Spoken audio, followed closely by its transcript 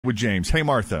With James. Hey,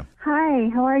 Martha. Hi,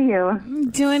 how are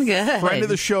you? Doing good. Friend of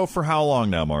the show for how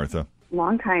long now, Martha?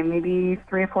 Long time, maybe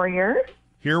 3 or 4 years.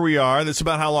 Here we are. That's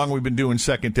about how long we've been doing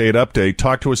Second Date Update.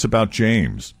 Talk to us about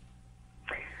James.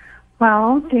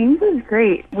 Well, James is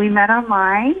great. We met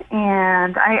online,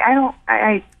 and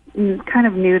I'm kind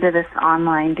of new to this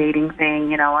online dating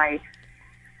thing. You know,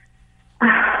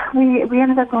 we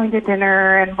ended up going to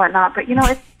dinner and whatnot, but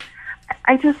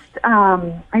I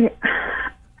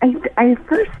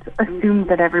first assumed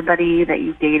that everybody that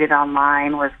you dated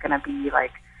online was going to be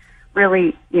like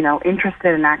really,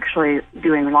 interested in actually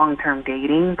doing long-term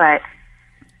dating, but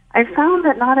I found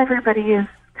that not everybody is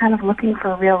kind of looking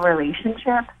for a real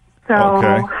relationship. So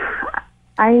Okay.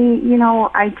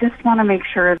 I just want to make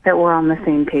sure that we're on the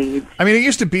same page. I mean, it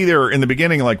used to be there in the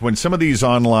beginning, like when some of these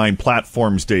online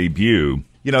platforms debut,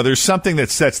 there's something that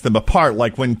sets them apart.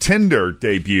 Like when Tinder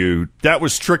debuted, that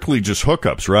was strictly just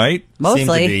hookups, right? Mostly.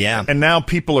 Seemed to be, yeah. And now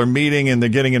people are meeting and they're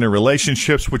getting into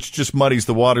relationships, which just muddies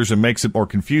the waters and makes it more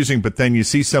confusing. But then you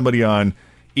see somebody on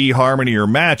eHarmony or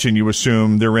Match and you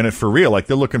assume they're in it for real, like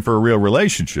they're looking for a real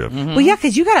relationship. Mm-hmm. Well, yeah,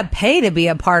 because you got to pay to be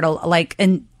a part of, like,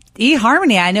 in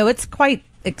eHarmony, I know it's quite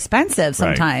expensive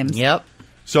sometimes. Right. Yep.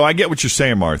 So I get what you're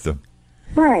saying, Martha.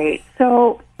 Right.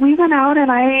 So we went out,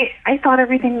 and I thought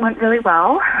everything went really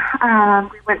well.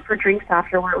 We went for drinks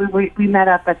afterward. We met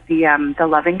up at the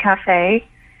Loving Cafe,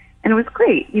 and it was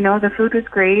great. The food was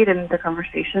great, and the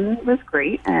conversation was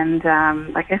great. And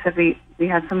like I said, we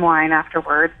had some wine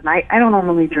afterwards. And I don't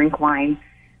normally drink wine.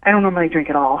 I don't normally drink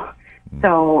at all.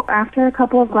 So after a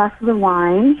couple of glasses of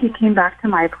wine, he came back to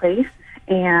my place,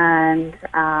 and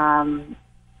I'll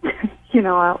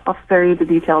spare you the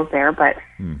details there, but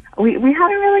we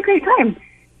had a really great time.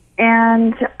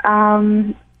 And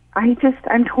I'm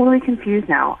totally confused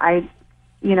now.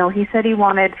 He said he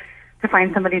wanted to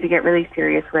find somebody to get really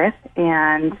serious with,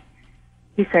 and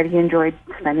he said he enjoyed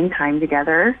spending time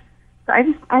together. So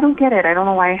I don't get it. I don't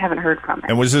know why I haven't heard from him.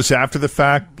 And was this after the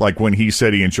fact? Like when he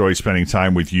said he enjoyed spending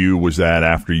time with you, was that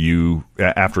after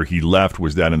he left?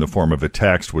 Was that in the form of a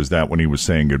text? Was that when he was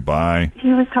saying goodbye?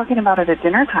 He was talking about it at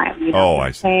dinner time.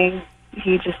 I see. Saying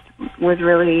he just was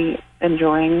really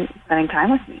enjoying spending time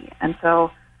with me. And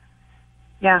so,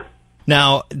 yeah.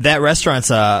 Now, that restaurant's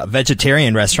a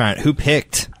vegetarian restaurant. Who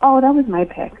picked? Oh, that was my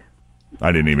pick.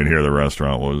 I didn't even hear the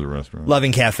restaurant. What was the restaurant?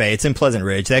 Loving Cafe. It's in Pleasant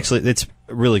Ridge. Actually, it's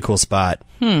a really cool spot.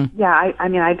 Yeah,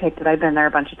 I picked it. I've been there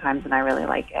a bunch of times, and I really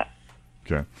like it.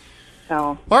 Okay.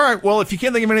 So. All right. Well, if you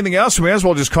can't think of anything else, we may as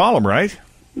well just call him, right?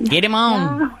 Get him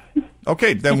on. Yeah.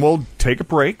 Okay, then we'll take a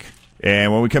break.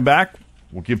 And when we come back,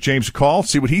 we'll give James a call,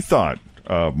 see what he thought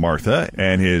of Martha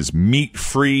and his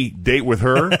meat-free date with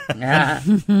her. At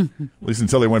least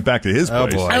until they went back to his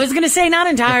place. Boy. I was going to say not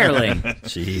entirely.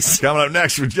 Jeez. Coming up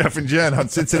next with Jeff and Jen on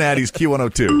Cincinnati's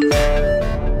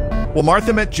Q102. Well,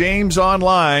 Martha met James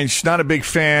online. She's not a big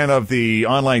fan of the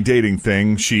online dating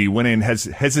thing. She went in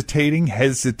hesitatingly.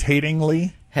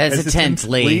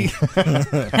 Hesitantly.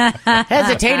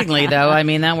 Hesitatingly, though. I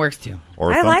mean, that works too.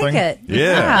 Or I something. like it.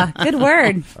 Yeah. Good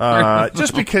word.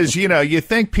 Just because, you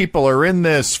think people are in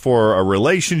this for a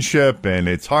relationship, and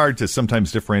it's hard to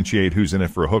sometimes differentiate who's in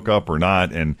it for a hookup or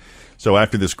not. And so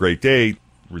after this great date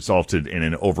resulted in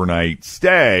an overnight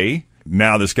stay,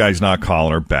 now this guy's not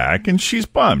calling her back, and she's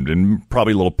bummed and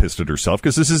probably a little pissed at herself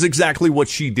because this is exactly what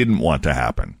she didn't want to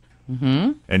happen.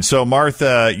 Mm-hmm. And so,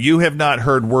 Martha, you have not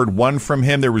heard word one from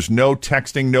him. There was no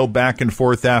texting, no back and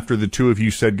forth after the two of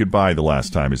you said goodbye the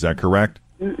last time. Is that correct?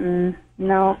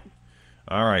 No.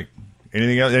 All right.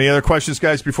 Anything else? Any other questions,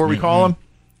 guys, before we call him?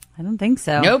 I don't think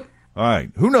so. Nope. All right.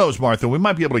 Who knows, Martha? We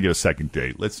might be able to get a second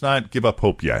date. Let's not give up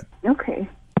hope yet. Okay.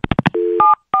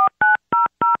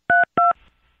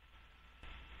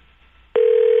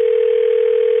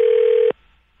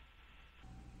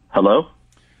 Hello?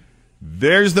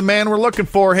 There's the man we're looking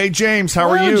for. Hey, James, how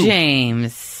are Hello, you?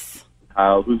 James.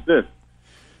 Who's this?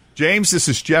 James, this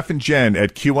is Jeff and Jen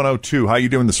at Q102. How you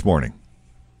doing this morning?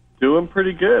 Doing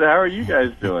pretty good. How are you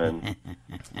guys doing?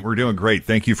 We're doing great.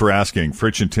 Thank you for asking.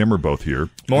 Fritch and Tim are both here.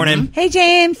 Morning. Hey,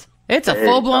 James. It's a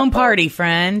full-blown party,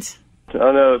 friend.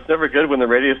 Oh, no, it's never good when the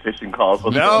radio station calls.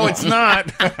 No, it's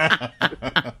not.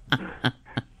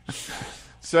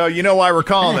 So you know why we're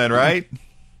calling then, right?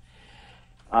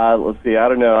 Let's see. I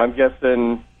don't know. I'm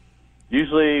guessing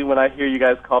usually when I hear you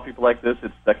guys call people like this,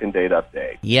 it's second date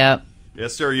update. Yep.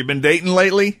 Yes, sir. You been dating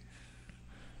lately?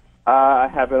 I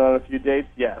have been on a few dates,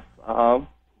 yes. Oh,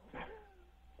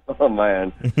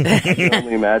 man. I can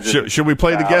only imagine. Should we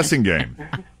play the guessing game?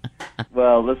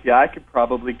 Well, let's see. I could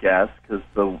probably guess because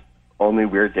the only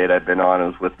weird date I've been on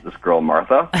was with this girl,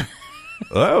 Martha.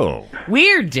 Oh.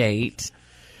 Weird date.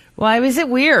 Why was it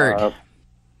weird?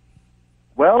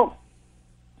 Well,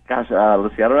 gosh,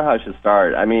 let's see. I don't know how I should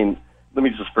start. I mean, let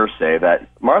me just first say that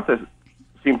Martha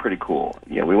seemed pretty cool.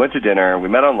 We went to dinner, we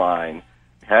met online,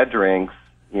 had drinks.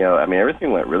 I mean,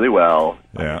 everything went really well.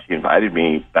 Yeah. She invited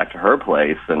me back to her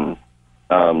place, and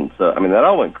so I mean, that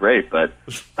all went great. But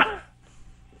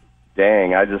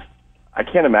dang, I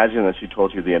can't imagine that she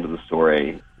told you the end of the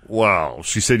story. Well,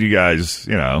 she said you guys,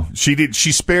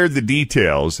 she spared the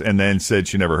details and then said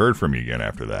she never heard from you again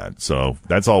after that. So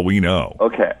that's all we know.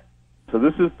 Okay. So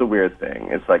this is the weird thing.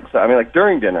 It's like,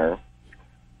 during dinner,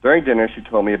 she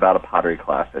told me about a pottery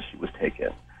class that she was taking.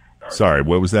 Sorry,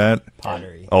 what was that?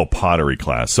 Pottery. Oh, pottery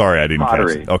class. Sorry, I didn't catch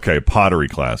it. Okay, pottery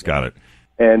class. Got it.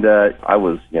 And I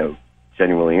was,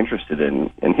 genuinely interested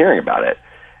in hearing about it.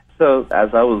 So as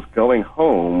I was going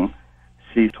home,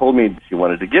 she told me she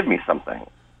wanted to give me something.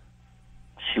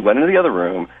 She went into the other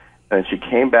room, and she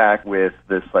came back with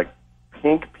this,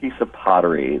 pink piece of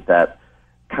pottery that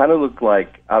kind of looked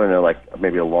like, I don't know, like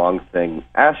maybe a long thing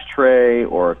ashtray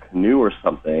or a canoe or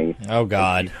something. Oh,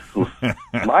 God. She was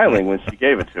smiling when she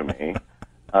gave it to me.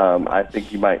 I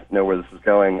think you might know where this is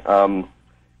going. I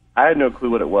had no clue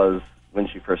what it was when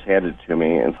she first handed it to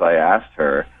me, and so I asked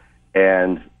her,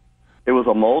 and it was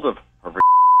a mold of her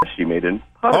she made in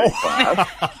pottery class.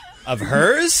 Of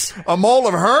hers? A mold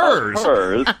of hers.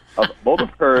 A mold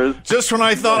of hers. Just when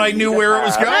I thought I knew where it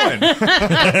was going.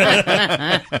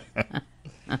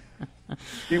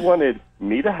 She wanted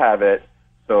me to have it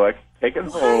so I could take it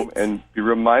home and be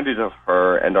reminded of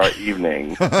her and our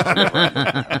evening.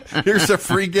 Here's a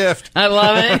free gift. I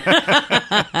love it.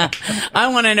 I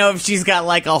want to know if she's got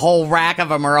a whole rack of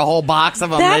them or a whole box of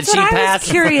them That's that she what I passed.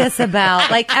 was curious about.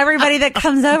 Everybody that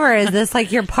comes over, is this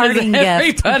your parting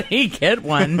gift? Everybody get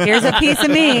one. Here's a piece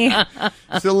of me.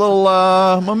 It's a little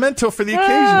memento for the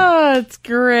occasion. Oh, it's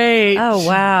great. Oh,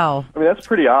 wow. I mean, that's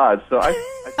pretty odd. So I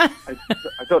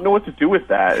don't know what to do with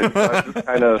that. And so I just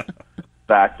kind of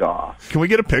backed off. Can we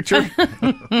get a picture?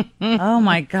 Oh,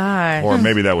 my God. Or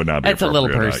maybe that would not be It's a little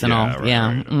appropriate. personal.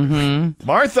 Right. Mm-hmm.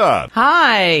 Martha,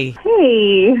 Hi.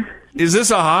 Hey. is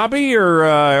this a hobby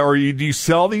or do you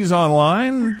sell these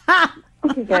online?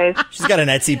 Okay, guys. She's got an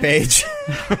Etsy page.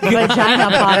 Vagina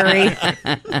pottery.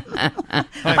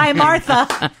 By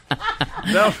Martha.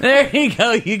 There you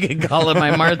go. You can call it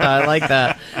my Martha. I like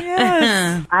that.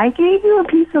 Yes. I gave you a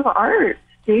piece of art,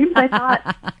 James.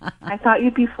 I thought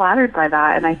you'd be flattered by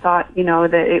that, and I thought,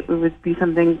 that it would be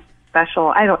something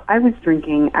special. I was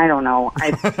drinking. I don't know.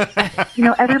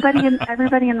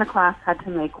 Everybody in the class had to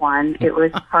make one. It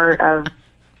was part of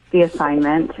the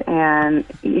assignment, and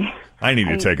I need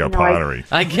to take up pottery.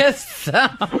 I guess so.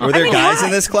 Were there guys in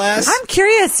this class? I'm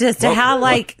curious as to how,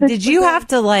 did you have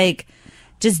to,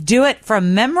 just do it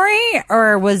from memory,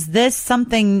 or was this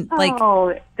something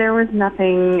Oh, there was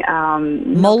nothing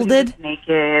molded? Was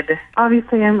naked.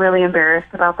 Obviously, I'm really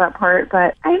embarrassed about that part,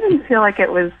 but I didn't feel like it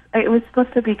was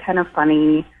supposed to be kind of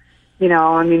funny.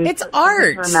 I mean, It's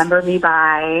art. Remember me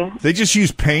by. They just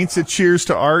use paints at Cheers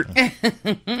to Art.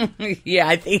 Yeah,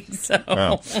 I think so.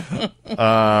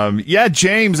 Yeah,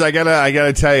 James, I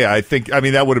gotta tell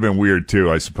you, that would have been weird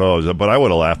too, I suppose, but I would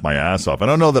have laughed my ass off. I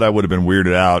don't know that I would have been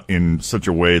weirded out in such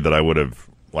a way that I would have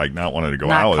not wanted to go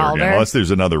Not out with her called again, her? unless there's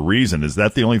another reason. Is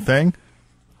that the only thing?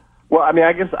 Well, I mean,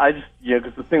 I guess I just,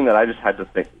 because the thing that I just had to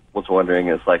was wondering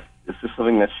is, is this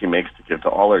something that she makes to give to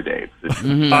all her dates? It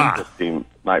just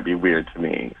might be weird to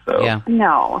me. So Yeah.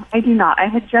 No, I do not. I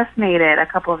had just made it a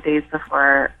couple of days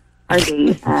before our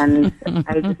date, and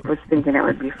I just was thinking it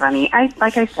would be funny.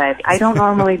 Like I said, I don't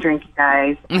normally drink, you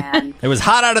guys, and It was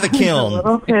hot out of the I was a kiln.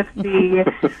 little tipsy,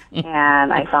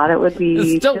 and I thought it would be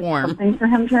It's still just warm. something for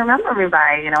him to remember me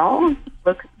by.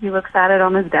 He looks at it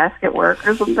on his desk at work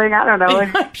or something. I don't know.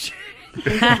 And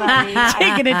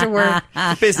Taking it to work.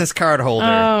 Business card holder.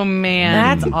 Oh,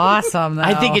 man. That's awesome, though.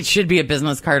 I think it should be a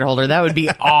business card holder. That would be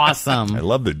awesome. I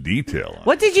love the detail.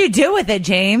 What did you do with it,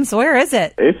 James? Where is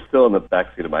it? it's still in the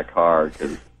backseat of my car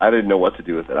because I didn't know what to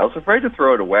do with it. I was afraid to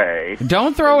throw it away.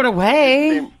 Don't throw it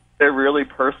away. They're really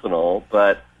personal,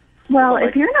 but well,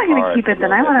 if you're not going to keep it,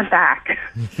 then I want it back.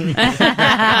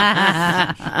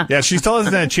 Yeah, she still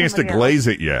hasn't had a chance to glaze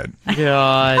it yet.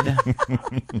 God.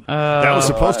 That was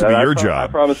supposed to be your I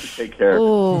job. promise to take care of it.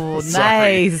 Oh,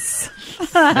 nice. So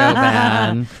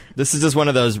bad. This is just one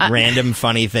of those random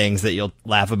funny things that you'll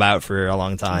laugh about for a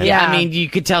long time. Yeah, Yeah. I mean, you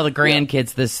could tell the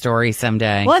grandkids this story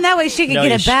someday. Well, and that way she can No, get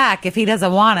you it back if he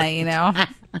doesn't want it,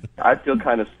 I feel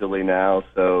kind of silly now,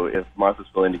 so if Martha's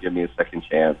willing to give me a second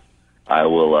chance, I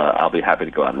will. I'll be happy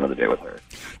to go out another day with her.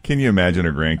 Can you imagine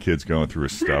her grandkids going through her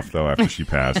stuff, though, after she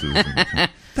passes? The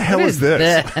hell is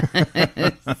this?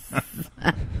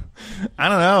 I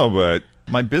don't know, but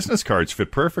My business cards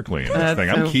fit perfectly in this That's thing.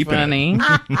 I'm so keeping funny.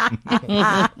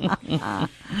 it.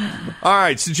 All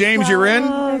right, so James, you're in?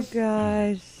 Oh,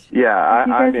 gosh. Yeah, If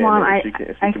you I'm guys in. want, If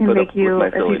you I can can put make up you. with my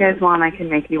If you guys silliness. want, I can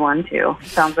make you one too.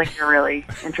 Sounds like you're really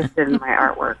interested in my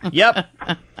artwork. Yep.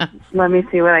 Let me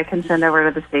see what I can send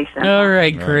over to the station. All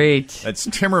right, great. That's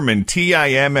Timmerman,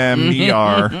 Timmerman.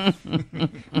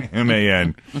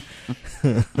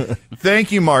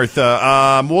 Thank you,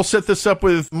 Martha. We'll set this up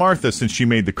with Martha since she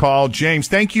made the call. James,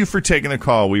 thank you for taking the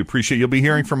call. We appreciate You'll be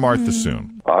hearing from Martha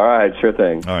soon. All right, sure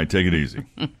thing. All right, take it easy.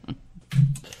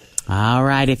 All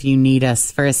right, if you need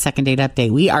us for a second date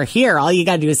update, we are here. All you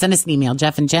got to do is send us an email,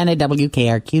 Jeff and Jen at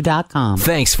WKRQ.com.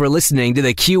 Thanks for listening to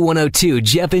the Q102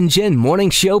 Jeff and Jen Morning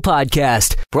Show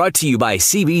podcast, brought to you by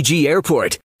CBG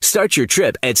Airport. Start your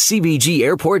trip at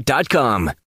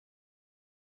CBGAirport.com.